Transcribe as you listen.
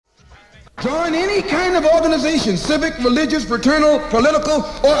Join any kind of organization, civic, religious, fraternal, political,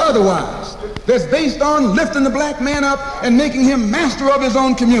 or otherwise, that's based on lifting the black man up and making him master of his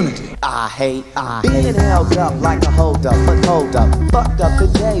own community. I hate being held up like a hold up, but hold up. Fucked up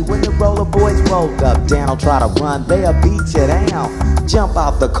the day when the roller boys rolled up. Down, try to run, they'll beat you down. Jump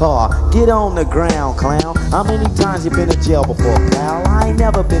out the car, get on the ground, clown. How many times you been to jail before, pal? I ain't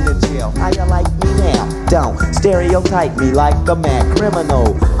never been to jail. How you like me now? Don't stereotype me like a mad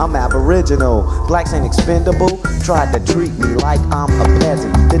criminal. I'm aboriginal. Blacks ain't expendable. Tried to treat me like I'm a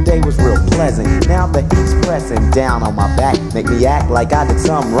peasant. The day was real pleasant. Now the heat's pressing down on my back. Make me act like I did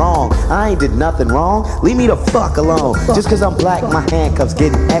something wrong. I ain't did nothing wrong. Leave me the fuck alone. Just cause I'm black, my handcuffs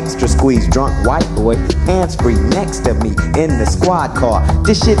getting extra squeezed. Drunk white boy, hands free next to me in the squad car.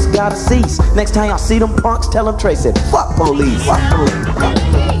 This shit's gotta cease. Next time y'all see them punks, tell them Trey said, fuck police. Fuck police. Fuck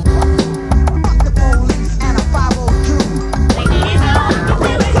police.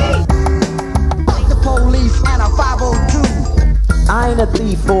 I ain't a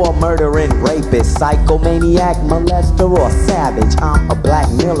thief or a murdering rapist, psychomaniac, molester, or savage. I'm a black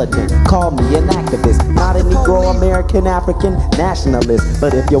militant, call me an activist. Not a Negro, American, African nationalist.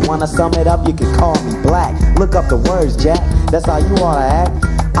 But if you wanna sum it up, you can call me black. Look up the words, Jack, that's how you oughta act.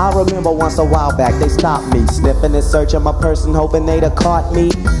 I remember once a while back they stopped me, sniffing and searching my person, hoping they'd have caught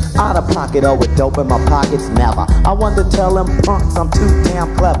me out of pocket or with dope in my pockets. Never. I wanted to tell them punks I'm too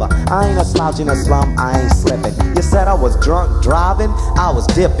damn clever. I ain't a slouch in a slum, I ain't slipping. You said I was drunk driving, I was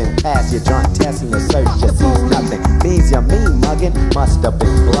dipping. Pass your drunk test and your search just sees nothing. Means you mean mugging, must have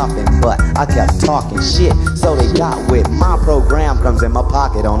been bluffing. But I kept talking shit, so they got with. My program comes in my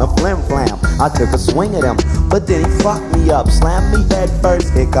pocket on a flim flam. I took a swing at him, but then he fucked me up, slammed me head first.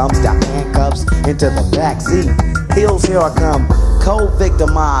 Here comes the handcuffs into the backseat. Heels, here I come. Cold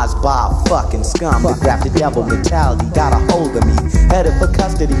victimized by a fucking scum. The grafted devil mentality got a hold of me. Headed for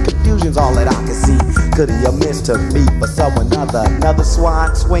custody, confusion's all that I can see. Coulda you mistook me for someone other. Another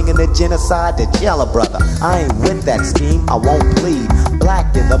swine swinging the genocide to jail a brother. I ain't with that scheme, I won't plead.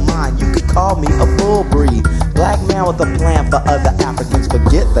 Black in the mind, you could call me a full breed. Black man with a plan for other Africans.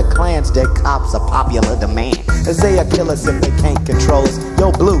 Forget the clans, dead cops are popular demand. As they are kill us if they can't control us.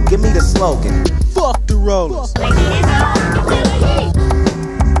 Yo, Blue, give me the slogan. Fuck the rollers. Fuck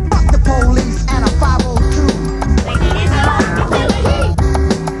the police and a 502.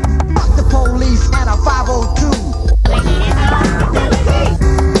 Fuck the police and a 502.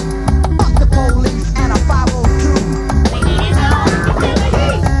 Fuck the police and a 502.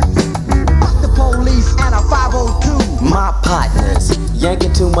 Fuck the police and a 502. My partners,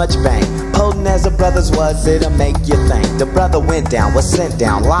 yanking too much bank. Potent as the brothers was, it'll make you think. The brother went down, was sent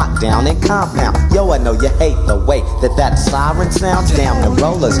down, locked down in compound. Yo, I know you hate the way that siren sounds. Damn the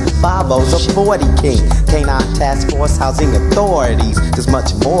rollers, 5-0's a 40 king. Canine task force housing authorities. There's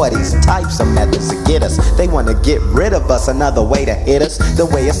much more of these types of methods to get us. They wanna get rid of us, another way to hit us. The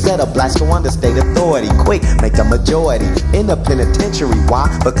way a set of blacks go under state authority. Quick, make the majority in the penitentiary. Why?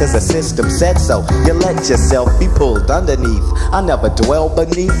 Because the system said so. You let yourself be pulled underneath. I never dwell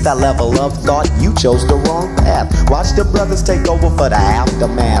beneath that level of thought. You chose the wrong path. Watch the brothers take over for the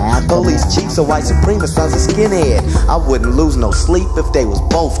aftermath. Police chiefs are white supremacists, sons of skinhead. I wouldn't lose no sleep if they was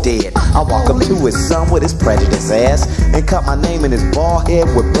both dead. I walk up to his son with his prejudice ass and cut my name in his bald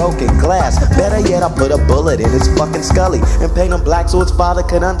head with broken glass. Better yet, I put a bullet in his fucking scully and paint him black so his father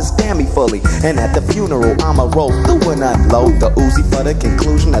could understand me fully. And at the funeral, I'ma roll through and unload the Uzi for the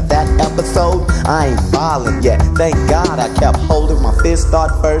conclusion of that episode. I ain't violent yet, thank God I kept holding my fist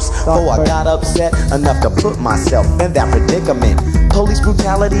thought first before I got upset enough to put myself in that predicament. Police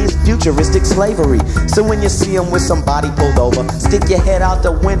brutality is futuristic slavery. So when you see them with somebody pulled over, stick your head out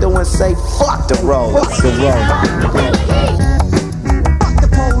the window and say, fuck the road. Fuck the road. Fuck the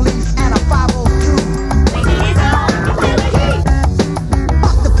police and a 502.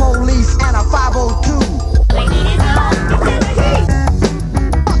 Fuck the police and a 502.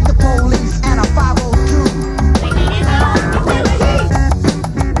 Fuck the police and a 502.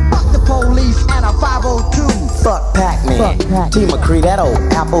 Fuck the police and a 502. Fuck Pac-Man, T. McCree, that old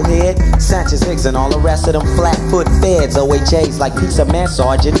applehead, Sanchez Hicks and all the rest of them flat-foot feds. OHAs like Pizza Man,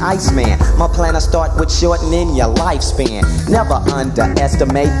 Sergeant Iceman. My plan to start with shortening your lifespan. Never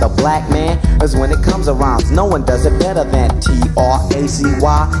underestimate the black man, cause when it comes around, no one does it better than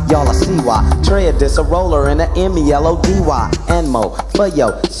T-R-A-C-Y. Y'all I see why. Treya this a roller in a M-E-L-O-D-Y. Enmo, for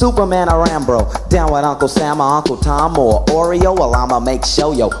yo, Superman or Rambro. Down with Uncle Sam or Uncle Tom or Oreo. Well, I'ma make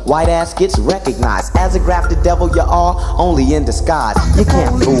sure yo white ass gets recognized as a grafted devil you are. Only fully in disguise. You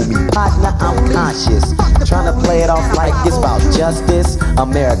can't fool me, partner, I'm conscious. Trying to play it off like it's about justice.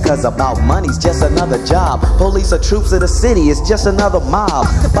 America's about money's just another job. Police are troops of the city, it's just another mob.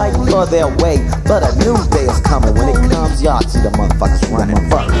 Fighting for their way, but a new day is coming. When it comes, y'all see the motherfuckers running.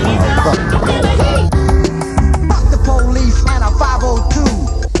 Fuck, fuck. Fuck the police and a 502.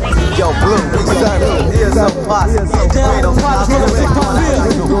 Yo, Blue, we serving. Here's a posse.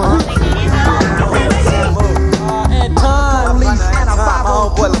 And Tyme, Police and a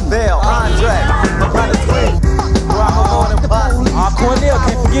 502. LaBelle, Andre, my brother Twin, Morning Posse. Cornell,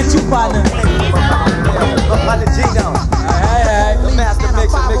 can't forget you, partner. My brother Gino, Hey, the master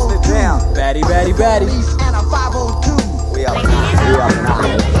mixer, mixing it down. Batty, batty, batty.